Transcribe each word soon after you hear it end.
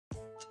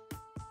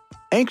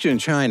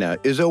Ancient China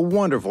is a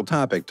wonderful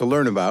topic to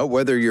learn about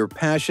whether your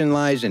passion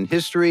lies in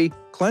history,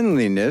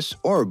 cleanliness,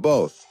 or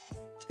both.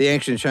 The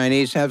ancient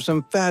Chinese have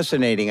some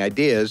fascinating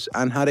ideas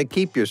on how to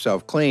keep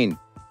yourself clean.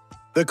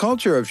 The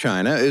culture of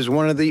China is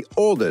one of the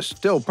oldest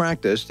still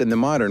practiced in the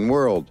modern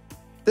world.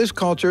 This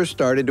culture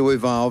started to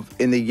evolve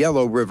in the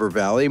Yellow River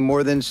Valley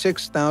more than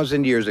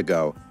 6,000 years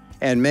ago,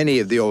 and many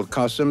of the old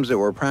customs that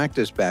were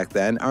practiced back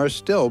then are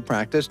still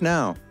practiced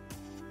now.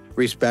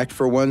 Respect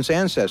for one's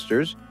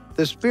ancestors,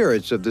 the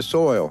spirits of the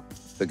soil,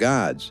 the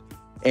gods,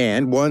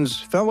 and one's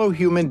fellow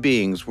human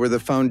beings were the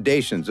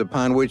foundations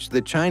upon which the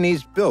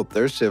Chinese built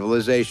their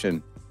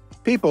civilization.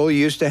 People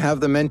used to have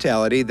the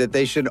mentality that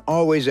they should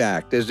always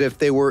act as if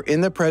they were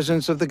in the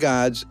presence of the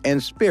gods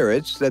and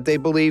spirits that they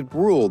believed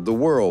ruled the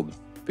world,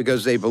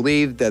 because they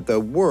believed that the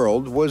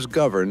world was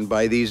governed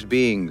by these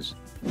beings.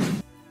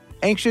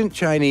 Ancient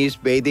Chinese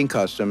bathing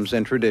customs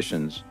and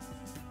traditions.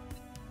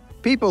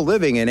 People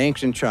living in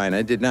ancient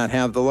China did not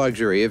have the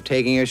luxury of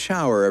taking a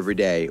shower every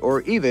day or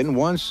even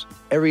once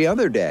every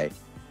other day,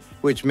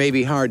 which may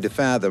be hard to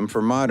fathom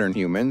for modern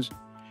humans.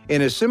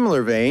 In a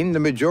similar vein, the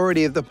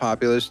majority of the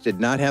populace did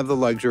not have the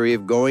luxury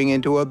of going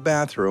into a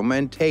bathroom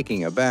and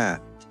taking a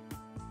bath.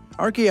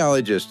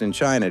 Archaeologists in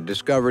China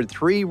discovered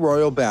 3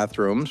 royal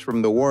bathrooms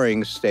from the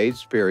Warring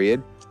States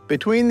period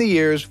between the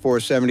years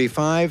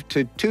 475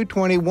 to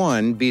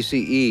 221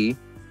 BCE,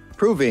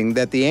 proving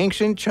that the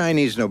ancient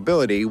Chinese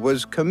nobility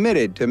was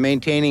committed to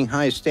maintaining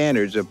high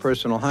standards of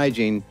personal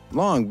hygiene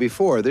long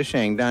before the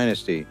Shang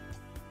dynasty.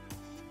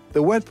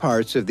 The wet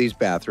parts of these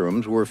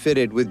bathrooms were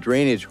fitted with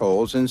drainage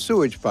holes and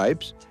sewage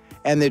pipes,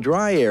 and the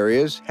dry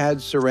areas had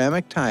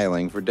ceramic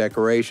tiling for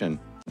decoration.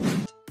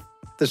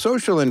 The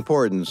social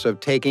importance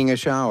of taking a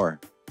shower.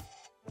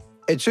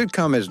 It should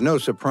come as no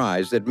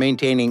surprise that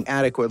maintaining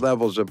adequate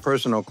levels of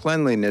personal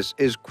cleanliness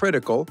is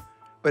critical,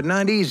 but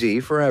not easy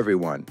for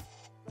everyone.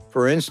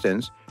 For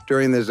instance,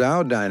 during the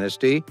Zhou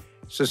dynasty,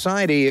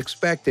 society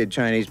expected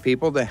Chinese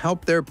people to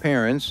help their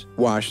parents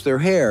wash their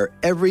hair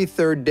every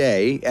 3rd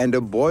day and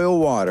to boil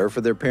water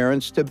for their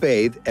parents to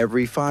bathe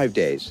every 5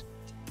 days.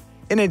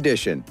 In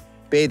addition,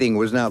 bathing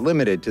was not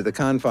limited to the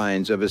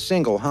confines of a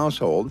single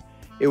household.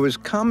 It was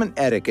common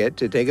etiquette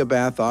to take a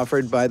bath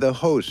offered by the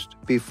host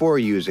before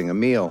using a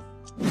meal.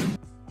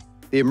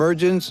 The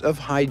emergence of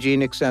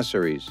hygiene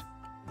accessories.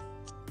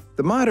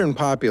 The modern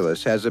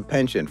populace has a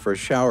penchant for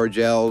shower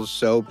gels,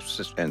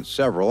 soaps, and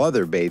several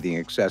other bathing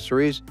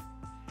accessories.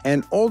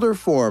 An older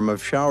form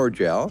of shower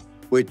gel,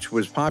 which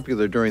was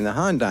popular during the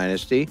Han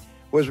Dynasty,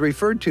 was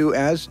referred to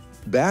as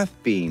bath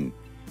bean,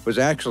 was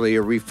actually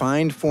a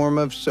refined form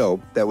of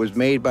soap that was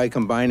made by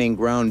combining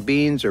ground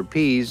beans or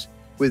peas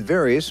with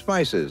various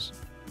spices.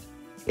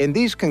 In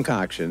these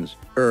concoctions,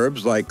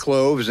 herbs like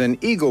cloves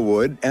and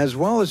eaglewood, as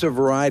well as a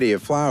variety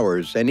of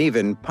flowers and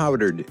even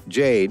powdered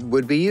jade,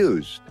 would be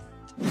used.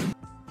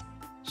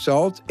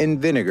 Salt and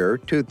vinegar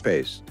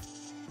toothpaste.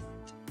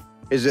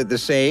 Is it the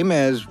same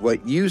as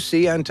what you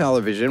see on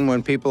television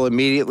when people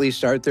immediately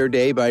start their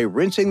day by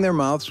rinsing their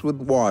mouths with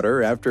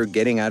water after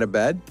getting out of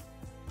bed?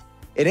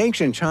 In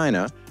ancient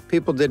China,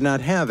 people did not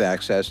have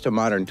access to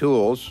modern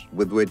tools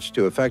with which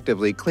to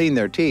effectively clean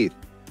their teeth,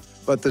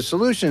 but the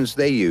solutions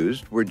they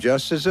used were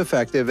just as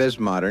effective as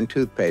modern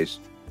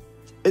toothpaste.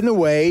 In the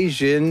Wei,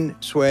 Jin,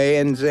 Sui,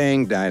 and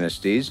Zhang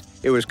dynasties,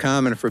 it was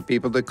common for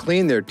people to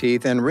clean their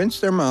teeth and rinse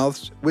their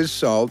mouths with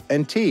salt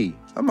and tea,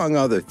 among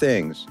other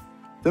things.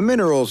 The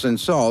minerals in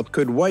salt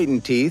could whiten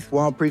teeth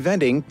while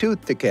preventing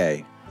tooth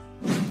decay.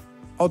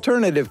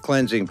 Alternative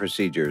cleansing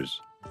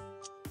procedures.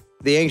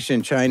 The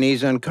ancient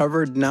Chinese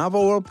uncovered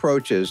novel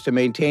approaches to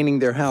maintaining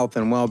their health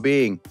and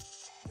well-being.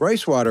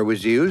 Rice water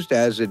was used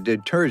as a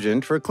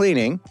detergent for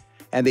cleaning,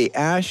 and the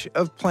ash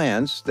of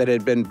plants that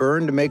had been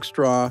burned to make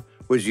straw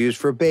was used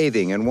for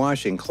bathing and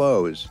washing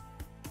clothes.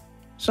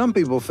 Some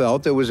people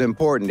felt it was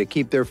important to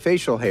keep their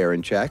facial hair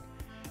in check,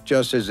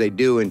 just as they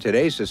do in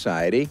today's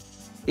society.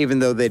 Even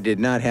though they did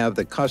not have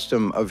the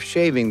custom of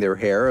shaving their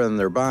hair on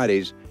their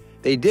bodies,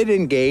 they did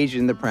engage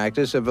in the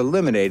practice of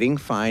eliminating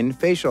fine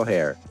facial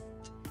hair.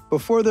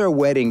 Before their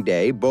wedding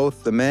day,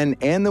 both the men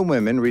and the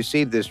women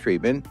received this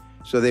treatment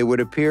so they would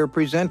appear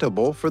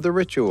presentable for the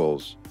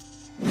rituals.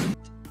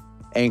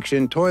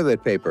 Ancient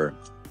toilet paper.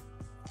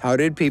 How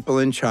did people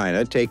in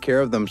China take care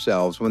of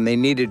themselves when they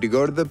needed to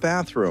go to the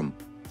bathroom?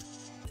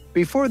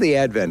 Before the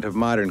advent of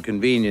modern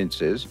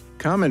conveniences,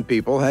 common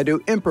people had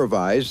to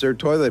improvise their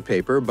toilet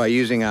paper by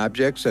using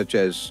objects such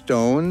as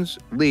stones,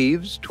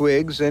 leaves,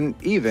 twigs, and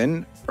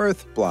even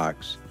earth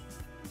blocks.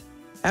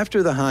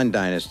 After the Han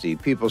Dynasty,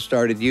 people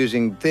started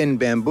using thin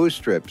bamboo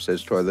strips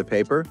as toilet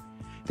paper.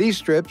 These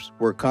strips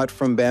were cut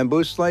from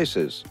bamboo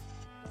slices.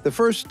 The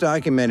first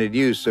documented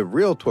use of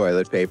real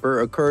toilet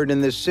paper occurred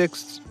in the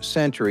 6th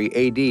century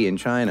AD in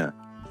China,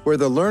 where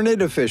the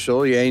learned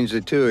official Yang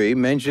Zitui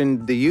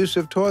mentioned the use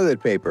of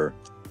toilet paper.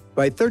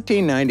 By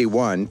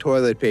 1391,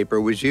 toilet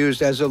paper was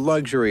used as a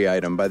luxury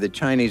item by the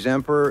Chinese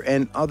emperor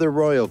and other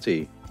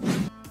royalty.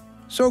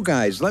 So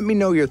guys, let me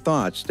know your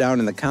thoughts down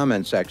in the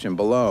comment section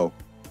below.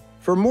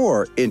 For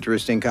more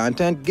interesting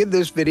content, give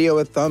this video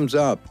a thumbs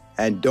up.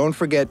 And don't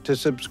forget to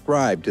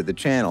subscribe to the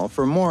channel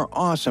for more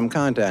awesome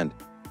content.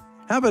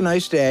 Have a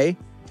nice day,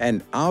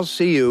 and I'll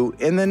see you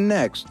in the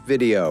next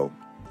video.